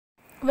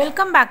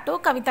Welcome back to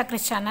Kavitha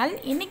Chris channel.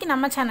 இன்றைக்கி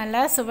நம்ம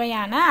சேனலில்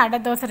சுவையான அடை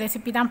தோசை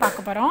ரெசிபி தான்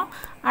பார்க்க போகிறோம்.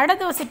 அடை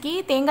தோசைக்கு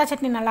தேங்காய்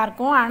சட்னி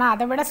நல்லாயிருக்கும். ஆனால்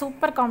அதை விட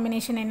சூப்பர்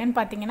காம்பினேஷன் என்னென்னு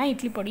பார்த்தீங்கன்னா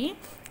இட்லி பொடி.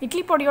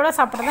 இட்லி பொடியோடு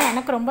சாப்பிட்றது தான்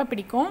எனக்கு ரொம்ப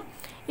பிடிக்கும்.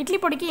 இட்லி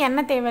பொடிக்கு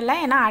எண்ணெய் தேவையில்லை,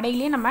 ஏன்னா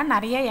அடையிலேயே நம்ம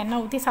நிறைய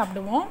எண்ணெய் ஊற்றி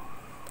சாப்பிடுவோம்.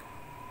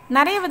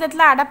 நிறைய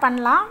விதத்தில் அடை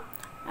பண்ணலாம்.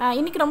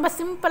 இன்றைக்கி ரொம்ப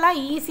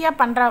சிம்பிளாக ஈஸியாக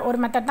பண்ணுற ஒரு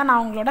மெத்தட் தான்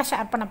நான் உங்களோட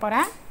ஷேர் பண்ண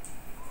போகிறேன்.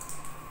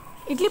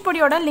 இட்லி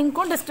பொடியோட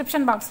லிங்க்கும்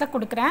டிஸ்கிரிப்ஷன் பாக்ஸில்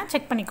கொடுக்குறேன்,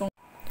 செக் பண்ணிக்கோங்க.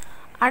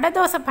 அடை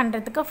தோசை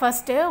பண்ணுறதுக்கு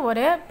ஃபஸ்ட்டு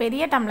ஒரு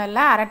பெரிய டம்ளரில்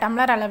அரை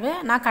டம்ளர் அளவு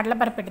நான்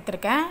கடலைப்பருப்பு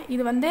எடுத்திருக்கேன்.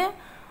 இது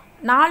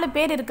 4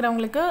 பேர்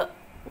இருக்கிறவங்களுக்கு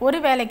ஒரு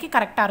வேளைக்கு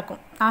கரெக்டாக இருக்கும்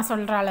நான்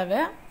சொல்கிற அளவு.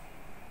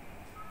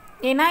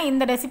 ஏன்னா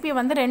இந்த ரெசிபி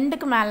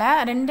 2க்கு மேலே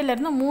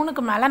 2லேருந்து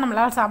 3க்கு மேலே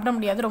நம்மளால் சாப்பிட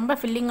முடியாது, ரொம்ப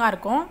ஃபில்லிங்காக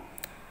இருக்கும்.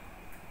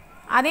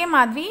 அதே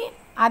மாதிரி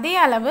அதே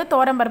அளவு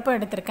துவரம்பருப்பு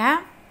எடுத்திருக்கேன்.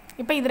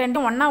 இப்போ இது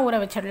ரெண்டும் ஒன்றா ஊற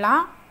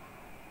வச்சிடலாம்.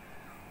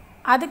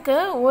 அதுக்கு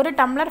 1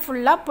 டம்ளர்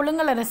ஃபுல்லாக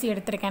புழுங்கல் அரிசி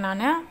எடுத்திருக்கேன்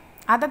நான்,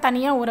 அதை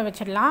தனியாக ஊற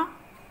வச்சிடலாம்.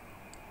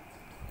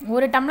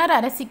 1 டம்ளர்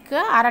அரிசிக்கு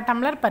அரை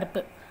டம்ளர்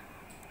பருப்பு,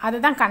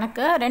 அதுதான்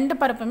கணக்கு. 2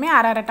 பருப்புமே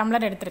அரை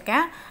டம்ளர்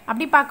எடுத்திருக்கேன்.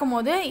 அப்படி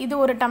பார்க்கும்போது இது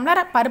 1 டம்ளர்,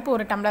 பருப்பு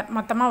 1 டம்ளர்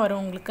மொத்தமாக வரும்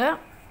உங்களுக்கு.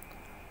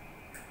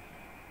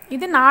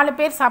 இது 4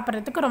 பேர்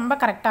சாப்பிட்றதுக்கு ரொம்ப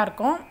கரெக்டாக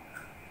இருக்கும்.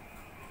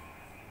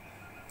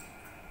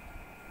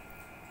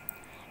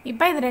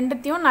 இப்போ இது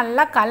ரெண்டுத்தையும்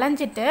நல்லா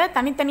களைஞ்சிட்டு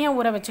தனித்தனியாக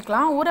ஊற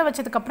வச்சுக்கலாம். ஊற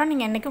வச்சதுக்கப்புறம்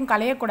நீங்கள் என்றைக்கும்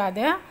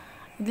களையக்கூடாது.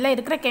 இதில்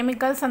இருக்கிற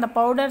கெமிக்கல்ஸ், அந்த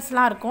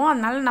பவுடர்ஸ்லாம் இருக்கும்.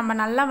 அதனால் நம்ம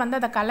நல்லா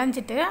அதை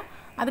களைஞ்சிட்டு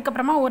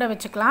அதுக்கப்புறமா ஊற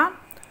வச்சுக்கலாம்.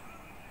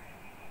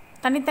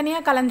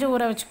 தனித்தனியாக களைஞ்சி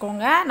ஊற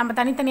வச்சுக்கோங்க. நம்ம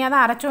தனித்தனியாக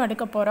தான் அரைச்சும்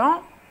எடுக்க போகிறோம்.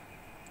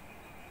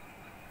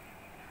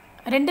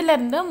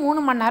 2லேருந்து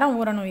 3 மணி நேரம்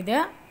ஊறணும் இது.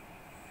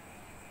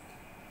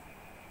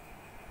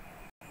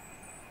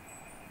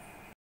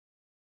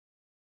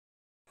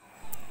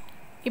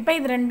 இப்போ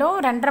இது ரெண்டும்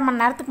 2.5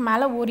 மணி நேரத்துக்கு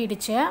மேலே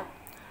ஊறிடுச்சு.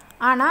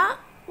 ஆனால்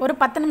ஒரு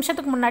 10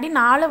 நிமிஷத்துக்கு முன்னாடி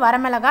 4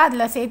 வரமிளகா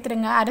அதில்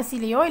சேர்த்துருங்க.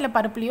 அரிசிலையோ இல்லை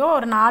பருப்புலையோ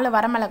ஒரு 4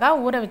 வரமிளகா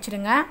ஊற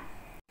வச்சுருங்க.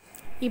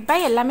 இப்போ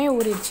எல்லாமே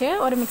ஊறிடுச்சு.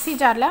 ஒரு மிக்ஸி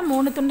ஜாரில்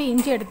 3 துண்டு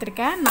இஞ்சி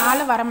எடுத்திருக்கேன்,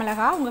 4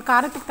 வரமிளகா, உங்கள்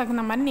காரத்துக்கு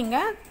தகுந்த மாதிரி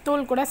நீங்கள்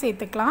தூள் கூட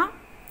சேர்த்துக்கலாம்.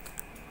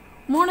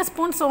 3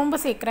 ஸ்பூன் சோம்பு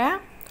சேர்க்குறேன்.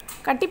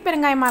 கட்டி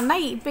பெருங்காயமாக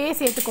இருந்தால் இப்போயே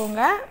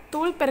சேர்த்துக்கோங்க,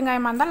 தூள்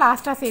பெருங்காயமாக இருந்தால்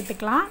லாஸ்ட்டாக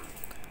சேர்த்துக்கலாம்.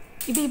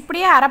 இது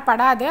இப்படியே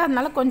அரைப்படாது,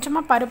 அதனால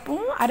கொஞ்சமாக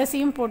பருப்பும்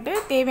அரிசியும் போட்டு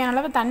தேவையான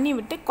அளவு தண்ணி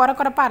விட்டு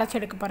கொரப்பாக அரைச்சி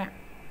எடுக்க போகிறேன்.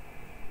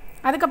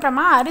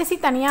 அதுக்கப்புறமா அரிசி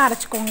தனியாக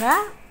அரைச்சிக்கோங்க,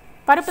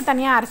 பருப்பு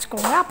தனியாக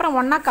அரைச்சிக்கோங்க. அப்புறம்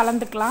ஒன்றா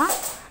கலந்துக்கலாம்.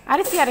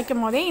 அரிசி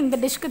அரைக்கும் போதே இந்த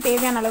டிஷ்க்கு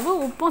தேவையான அளவு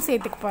உப்பும்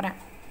சேர்த்துக்க போகிறேன்.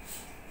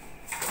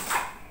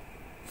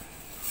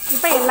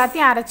 இப்போ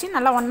எல்லாத்தையும் அரைச்சி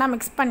நல்லா ஒன்றா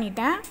மிக்ஸ்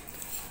பண்ணிட்டேன்.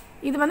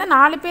 இது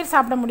 4 பேர்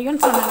சாப்பிட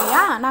முடியும்னு சொன்னேன்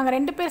இல்லையா, நாங்கள்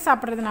 2 பேர்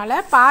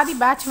சாப்பிட்றதுனால பாதி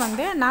பேட்ச்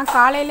நான்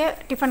காலையில்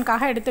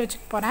டிஃபனுக்காக எடுத்து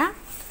வச்சுக்க போகிறேன்.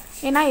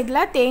 ஏன்னா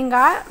இதில்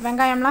தேங்காய்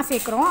வெங்காயம்லாம்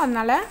சேர்க்குறோம்,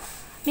 அதனால்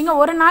நீங்கள்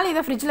ஒரு நாள்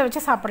இதை ஃப்ரிட்ஜில்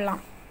வச்சு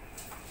சாப்பிட்லாம்.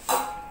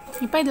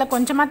 இப்போ இதில்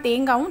கொஞ்சமாக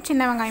தேங்காயும்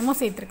சின்ன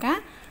வெங்காயமும்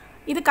சேர்த்துருக்கேன்.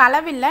 இதுக்கு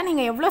அளவில்லை,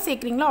 நீங்கள் எவ்வளோ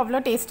சேர்க்குறீங்களோ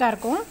அவ்வளோ டேஸ்ட்டாக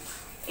இருக்கும்.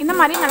 இந்த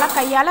மாதிரி நல்லா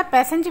கையால்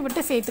பிசைஞ்சு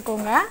விட்டு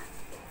சேர்த்துக்கோங்க.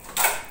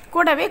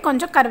 கூடவே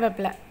கொஞ்சம்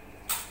கருவேப்பிலை.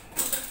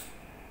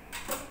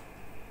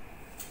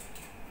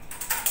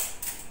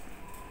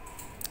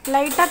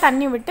 லைட்டாக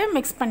தண்ணி விட்டு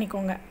மிக்ஸ்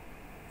பண்ணிக்கோங்க.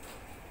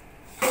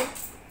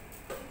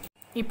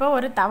 இப்போ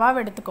ஒரு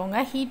தவாவை எடுத்துக்கோங்க,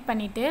 ஹீட்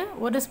பண்ணிவிட்டு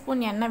 1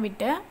 ஸ்பூன் எண்ணெய்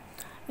விட்டு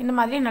இந்த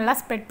மாதிரி நல்லா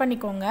ஸ்ப்ரெட்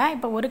பண்ணிக்கோங்க.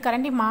 இப்போ 1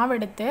 கரண்டி மாவு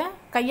எடுத்து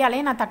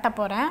கையாலே நான் தட்ட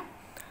போகிறேன்.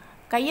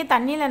 கையை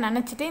தண்ணியில்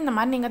நனைச்சிட்டு இந்த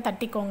மாதிரி நீங்கள்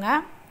தட்டிக்கோங்க,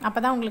 அப்போ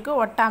தான் உங்களுக்கு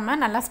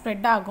ஒட்டாமல் நல்லா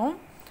ஸ்ப்ரெட் ஆகும்.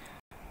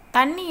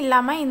 தண்ணி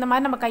இல்லாமல் இந்த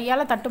மாதிரி நம்ம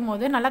கையால் தட்டும்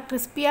போது நல்லா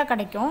கிறிஸ்பியாக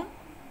கிடைக்கும்.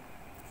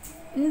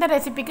 இந்த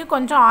ரெசிபிக்கு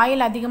கொஞ்சம்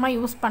ஆயில் அதிகமாக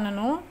யூஸ்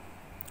பண்ணணும்,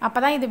 அப்போ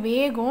தான் இது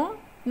வேகும்.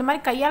 இந்த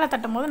மாதிரி கையால்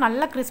தட்டும் போது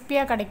நல்லா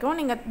கிறிஸ்பியாக கிடைக்கும்.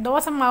 நீங்கள்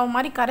தோசை மாவு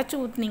மாதிரி கரைச்சி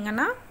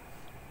ஊற்றுனீங்கன்னா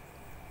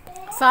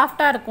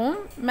சாஃப்டாக இருக்கும்,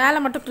 மேலே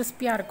மட்டும்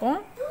கிறிஸ்பியாக இருக்கும்.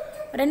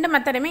 2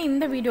 மெத்தடுமே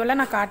இந்த வீடியோவில்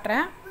நான்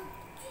காட்டுறேன்.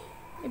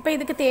 இப்போ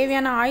இதுக்கு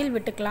தேவையான ஆயில்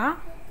விட்டுக்கலாம்.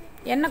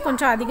 எண்ணெய்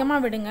கொஞ்சம்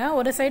அதிகமாக விடுங்க.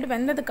 ஒரு சைடு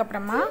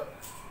வெந்ததுக்கப்புறமா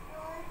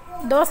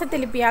தோசை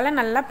திருப்பியால்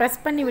நல்லா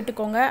ப்ரெஸ் பண்ணி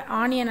விட்டுக்கோங்க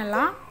ஆனியன்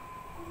எல்லாம்.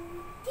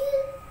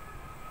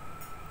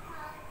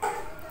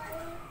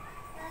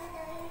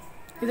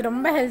 இது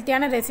ரொம்ப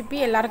ஹெல்த்தியான ரெசிபி,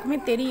 எல்லாருக்குமே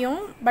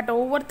தெரியும். பட்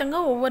ஒவ்வொருத்தங்க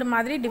ஒவ்வொரு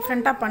மாதிரி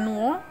டிஃப்ரெண்ட்டாக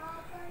பண்ணுவோம்.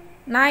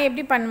 நான்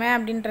எப்படி பண்ணுவேன்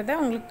அப்படின்றத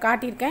உங்களுக்கு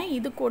காட்டியிருக்கேன்.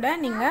 இது கூட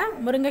நீங்கள்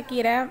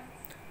முருங்கைக்கீரை,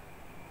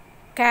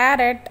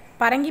 கேரட்,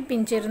 பரங்கி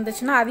பிஞ்சு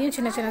இருந்துச்சுன்னா அதையும்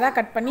சின்ன சின்னதாக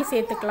கட் பண்ணி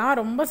சேர்த்துக்கலாம்.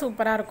 ரொம்ப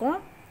சூப்பராக இருக்கும்.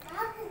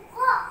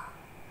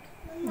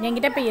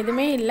 என்கிட்ட இப்போ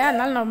எதுவுமே இல்லை,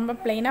 அதனால் நான் ரொம்ப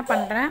ப்ளெயினாக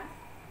பண்ணுறேன்.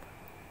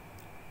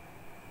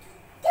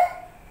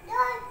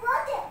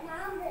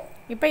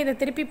 இப்போ இதை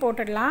திருப்பி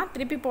போட்டுடலாம்.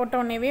 திருப்பி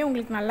போட்டோடனேவே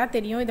உங்களுக்கு நல்லா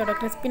தெரியும் இதோட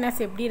கிறிஸ்பினஸ்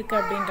எப்படி இருக்குது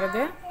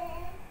அப்படின்றது.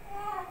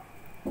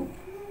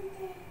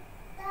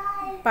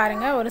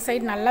 பாருங்கள், ஒரு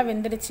சைடு நல்லா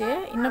வெந்துடுச்சு.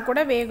 இன்னும்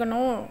கூட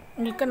வேகணும்,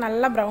 உங்களுக்கு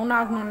நல்லா ப்ரௌன்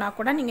ஆகணுன்னா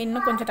கூட நீங்கள்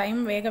இன்னும் கொஞ்சம்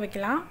டைம் வேக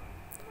வைக்கலாம்.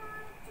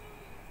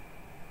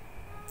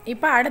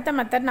 இப்போ அடுத்த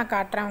மெத்தட் நான்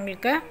காட்டுறேன்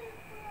உங்களுக்கு.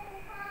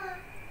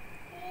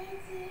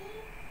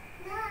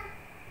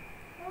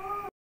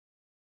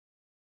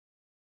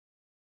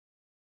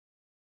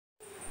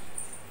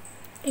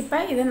 இப்போ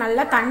இப்போ இது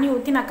நல்லா தண்ணி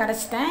ஊற்றி நான்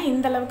கரைச்சிட்டேன்.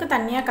 இந்த அளவுக்கு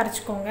தண்ணியாக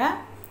கரைச்சிக்கோங்க.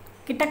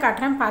 கிட்ட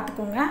காட்டுறேன்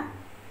பார்த்துக்கோங்க.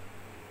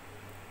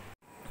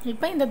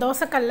 இப்போ இந்த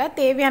தோசைக்கல்ல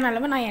தேவையான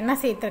அளவு நான் எண்ணெய்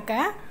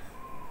சேர்த்துருக்கேன்.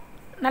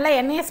 நல்லா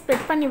எண்ணெயை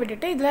ஸ்ப்ரெட் பண்ணி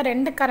விட்டுட்டு இதில்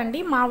 2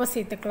 கரண்டி மாவை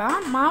சேர்த்துக்கலாம்.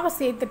 மாவை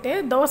சேர்த்துட்டு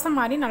தோசை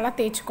மாதிரி நல்லா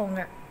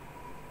தேய்ச்சிக்கோங்க.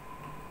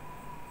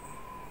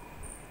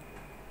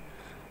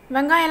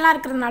 வெங்காயம்லாம்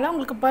இருக்கிறதுனால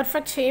உங்களுக்கு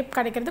பர்ஃபெக்ட் ஷேப்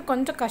கிடைக்கிறது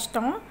கொஞ்சம்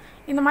கஷ்டம்.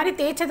 இந்த மாதிரி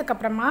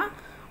தேய்ச்சதுக்கப்புறமா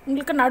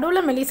உங்களுக்கு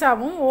நடுவில்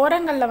மெலிசாவும்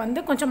ஓரங்களில் வந்து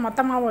கொஞ்சம்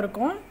மொத்தமாகவும்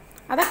இருக்கும்.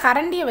 அதை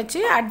கரண்டியை வச்சு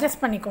அட்ஜஸ்ட்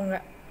பண்ணிக்கோங்க.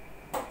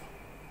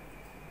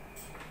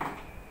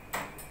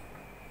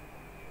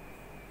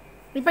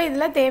 இப்போ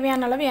இதில்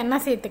தேவையான அளவு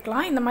எண்ணெய்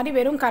சேர்த்துக்கலாம். இந்த மாதிரி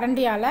வெறும்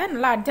கரண்டியால்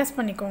நல்லா அட்ஜஸ்ட்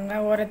பண்ணிக்கோங்க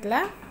ஓரத்தில்.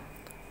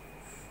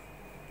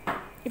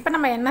 இப்போ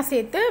நம்ம எண்ணெய்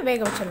சேர்த்து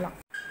வேக வச்சிடலாம்.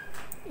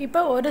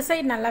 இப்போ ஒரு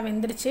சைடு நல்லா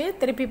வெந்துருச்சு,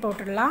 திருப்பி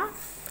போட்டுடலாம்.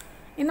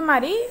 இந்த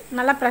மாதிரி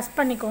நல்லா ப்ரெஸ்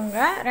பண்ணிக்கோங்க.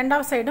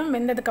 2வது சைடும்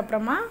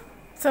வெந்ததுக்கப்புறமா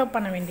சர்வ்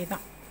பண்ண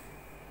வேண்டியதுதான்.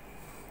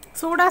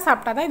 சூடாக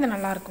சாப்பிட்டா தான் இது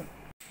நல்லாயிருக்கும்.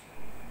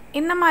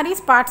 இந்த மாதிரி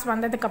ஸ்பாட்ஸ்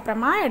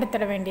வந்ததுக்கப்புறமா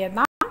எடுத்துட வேண்டியது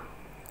தான்.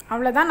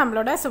 அவ்வளோதான்,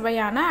 நம்மளோட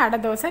சுவையான அடை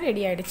தோசை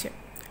ரெடி ஆகிடுச்சு.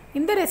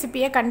 இந்த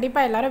ரெசிப்பியை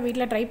கண்டிப்பாக எல்லோரும்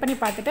வீட்டில் ட்ரை பண்ணி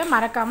பார்த்துட்டு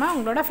மறக்காமல்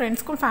உங்களோட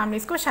ஃப்ரெண்ட்ஸ்க்கும்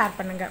ஃபேமிலிஸ்க்கும் ஷேர்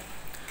பண்ணுங்கள்.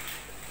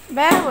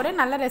 வேறு ஒரு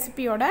நல்ல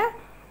ரெசிபியோட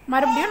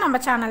மறுபடியும் நம்ம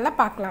சேனலில்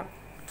பார்க்கலாம்.